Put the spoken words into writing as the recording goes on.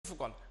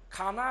ফুকন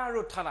খানা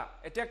আৰু থানা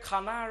এতিয়া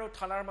খানা আৰু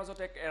থানাৰ মাজত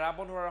এক এৰাব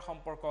নোৱাৰা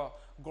সম্পৰ্ক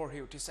গঢ়ি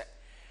উঠিছে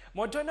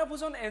মধ্যাহ্ন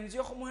ভোজন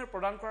এনজিঅ সমূহে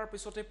প্ৰদান কৰাৰ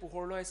পিছতে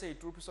পোহৰলৈ আহিছে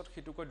ইটোৰ পিছত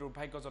সিটোকৈ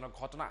দুৰ্ভাগ্যজনক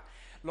ঘটনা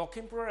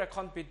লখিমপুৰৰ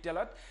এখন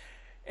বিদ্যালয়ত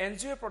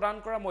এনজিঅ প্ৰদান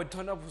কৰা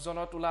মধ্যাহ্ন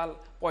ভোজনত ওলাল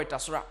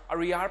পইতাচোৰা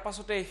আৰু ইয়াৰ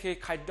পাছতে সেই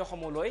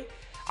খাদ্যসমূহ লৈ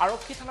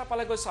আৰক্ষী থানা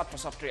পালেগৈ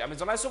ছাত্ৰ-ছাত্ৰী আমি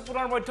জনাইছো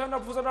পুনৰ মধ্যাহ্ন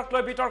ভোজনক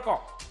লৈ বিতৰ্ক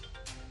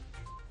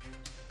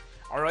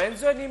আৰু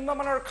এনজিঅ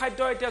নিম্নমানৰ খাদ্য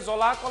এতিয়া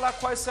জ্বলা কলা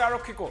খুৱাইছে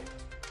আৰক্ষীকো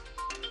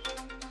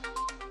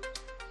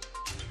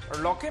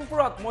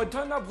লখিমপুৰত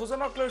মধ্যাহ্ন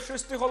ভোজনক লৈ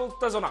সৃষ্টি হল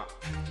উত্তেজনা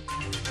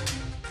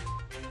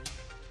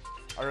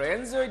আৰু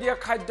এনজিঅ দিয়া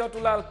খাদ্য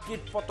তোলাল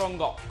কীট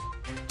পতংগ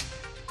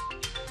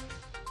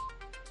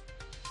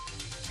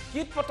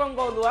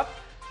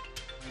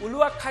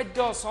ওলোৱা খাদ্য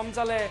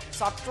সমজালে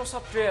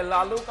ছাত্ৰ-ছাত্ৰীয়ে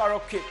লালুক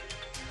আৰক্ষী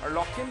আৰু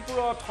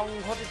লখিমপুৰত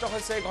সংঘটিত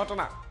হৈছে এই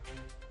ঘটনা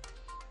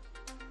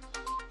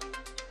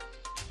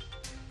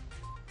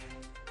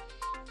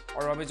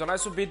আৰু আমি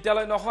জনাইছো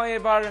বিদ্যালয় নহয়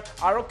এবাৰ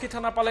আৰক্ষী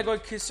থানা পালেগৈ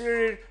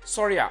খিচিৰিৰ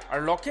চৰিয়া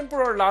আৰু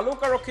লখিমপুৰৰ লালুক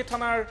আৰক্ষী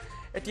থানাৰ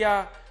এতিয়া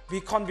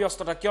ভীষণ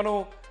ব্যস্ততা কিয়নো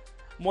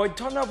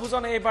মধ্যাহ্ন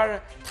ভোজন এইবাৰ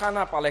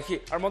থানা পালেহি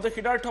আৰু মন্ত্ৰী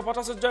সিদ্ধাৰ্থ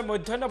ভট্টাচাৰ্যই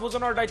মধ্যাহ্ন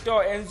ভোজনৰ দায়িত্ব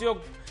এনজিঅ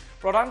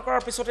প্ৰদান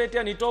কৰাৰ পিছতে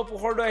এতিয়া নিতৌ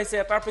পোহৰলৈ আহিছে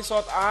এটাৰ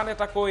পিছত আন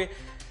এটাকৈ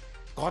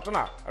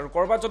ঘটনা আৰু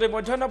কৰবাত যদি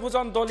মধ্যাহ্ন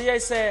ভোজন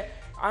দলিয়াইছে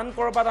আন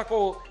কৰবাত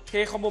আকৌ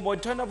সেইসমূহ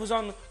মধ্যাহ্ন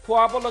ভোজন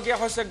খোৱাবলগীয়া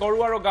হৈছে গৰু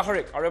আৰু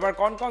গাহৰিক আৰু এবাৰ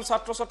কণ কণ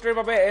ছাত্ৰ-ছাত্ৰীৰ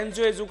বাবে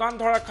এনজিঅ যোগান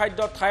ধৰা খাদ্য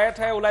ঠায়ে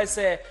ঠায়ে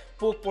ওলাইছে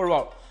পোক পৰুৱা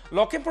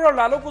লখিমপুৰৰ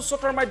লালুক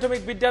উচ্চতৰ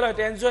মাধ্যমিক বিদ্যালয়ত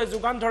এনজিঅ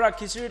যোগান ধৰা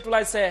খিচিৰি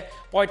তোলাইছে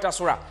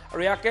পইতাচোৰা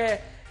আৰু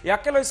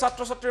ইয়াকে লৈ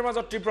ছাত্ৰ-ছাত্ৰীৰ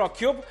মাজত তীব্ৰ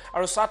ক্ষোভ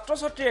আৰু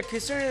ছাত্ৰ-ছাত্ৰীয়ে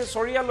খিচিৰিৰ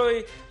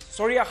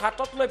চৰিয়া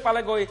হাতত লৈ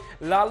পালেগৈ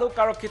লালুক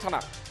আৰক্ষী থানা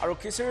আৰু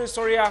খিচিৰিৰ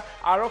চৰিয়া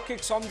আৰক্ষীক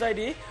সমজাই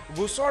দি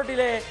গোচৰ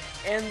দিলে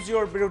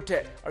এনজিঅৰ বিৰুদ্ধে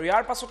আৰু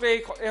ইয়াৰ পাছতে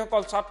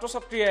এইসকল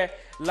ছাত্ৰ-ছাত্ৰীয়ে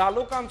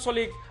লালুক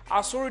আঞ্চলিক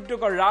আচুৰ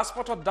উদ্যোগৰ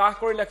ৰাজপথত দাহ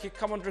কৰিলে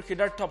শিক্ষামন্ত্ৰী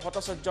সিদ্ধাৰ্থ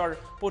ভট্টাচাৰ্যৰ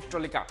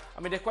পুত্ৰলিকা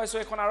আমি দেখুৱাইছো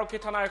এখন আৰক্ষী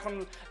থানা এখন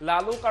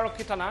লালুক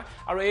আৰক্ষী থানা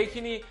আৰু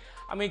এইখিনি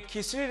আমি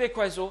খিচিৰি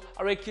দেখুৱাইছো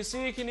আৰু এই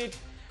খিচিৰিখিনিত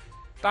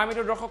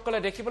তামিলৰ দৰ্শকসকলে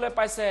দেখিবলৈ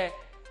পাইছে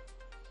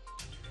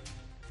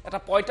এটা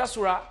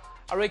পইতাচোৰা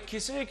আৰু এই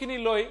খিচিৰিখিনি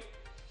লৈ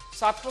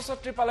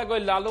ছাত্ৰ-ছাত্ৰী পালেগৈ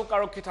লালুক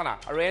আৰক্ষী থানা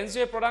আৰু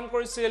এনজিঅ প্ৰদান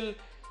কৰিছিল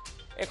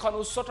এখন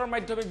উচ্চতৰ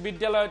মাধ্যমিক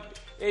বিদ্যালয়ত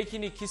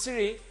এইখিনি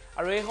খিচিৰি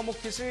আৰু এইসমূহ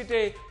খিচিৰিতে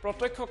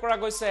প্ৰত্যক্ষ কৰা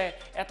গৈছে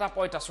এটা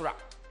পইতাচোৰা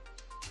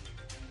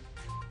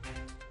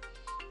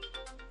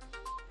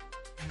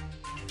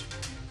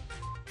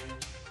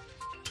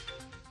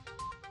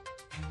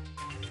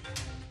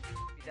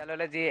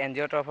বিদ্যালয়লৈ যি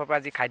এনজিঅৰ তৰফৰ পৰা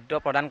যি খাদ্য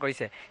প্ৰদান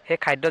কৰিছে সেই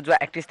খাদ্য যোৱা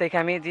 31 তাৰিখে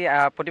আমি যি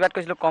প্ৰতিবাদ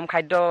কৰিছিলোঁ কম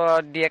খাদ্য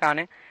দিয়ে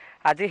কাৰণে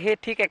আজি সেই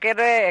ঠিক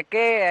একেদৰে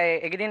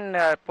এইকেইদিন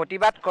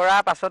প্ৰতিবাদ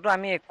কৰাৰ পাছতো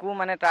আমি একো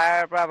মানে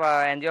তাৰ পৰা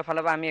এনজিঅ'ৰ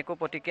ফালৰ পৰা আমি একো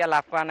প্ৰতিক্ৰিয়া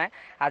লাভ কৰা নাই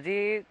আজি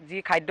যি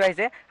খাদ্য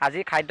আহিছে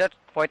আজি খাদ্যত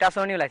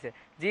পইতাচৰণি ওলাইছে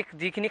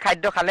যিখিনি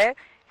খাদ্য খালে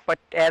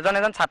এজন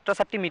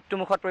ছাত্ৰ-ছাত্ৰী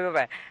মৃত্যুমুখত পৰিব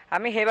পাৰে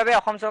আমি সেইবাবে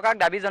অসম চৰকাৰক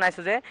দাবী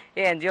জনাইছোঁ যে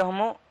এই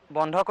এনজিঅ'সমূহ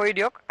বন্ধ কৰি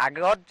দিয়ক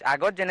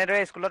আগত যেনেদৰে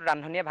স্কুলত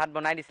ৰান্ধনীয়ে ভাত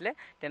বনাই দিছিলে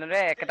তেনেদৰে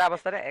একেটা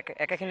অৱস্থাতে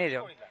একেখিনি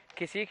দিয়ক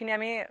খিচিৰিখিনি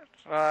আমি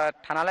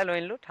থানালৈ লৈ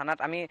আনিলোঁ থানাত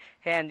আমি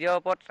সেই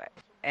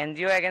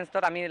এনজিঅ'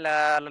 এগেইনষ্টত আমি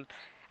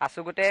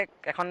আছুগুটে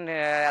এখন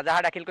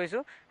এজাহাৰ দাখিল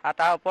কৰিছোঁ আৰু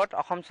তাৰ ওপৰত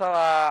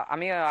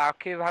আমি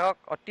আৰক্ষী বিভাগক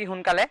অতি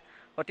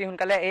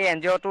সোনকালে এই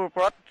এনজিঅ'টোৰ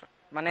ওপৰত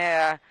মানে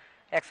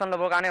একশ্যন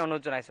ল'বৰ কাৰণে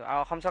অনুৰোধ জনাইছোঁ আৰু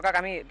অসম চৰকাৰক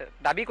আমি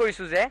দাবী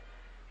কৰিছোঁ যে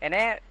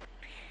এনে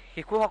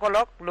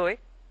শিশুসকলক লৈ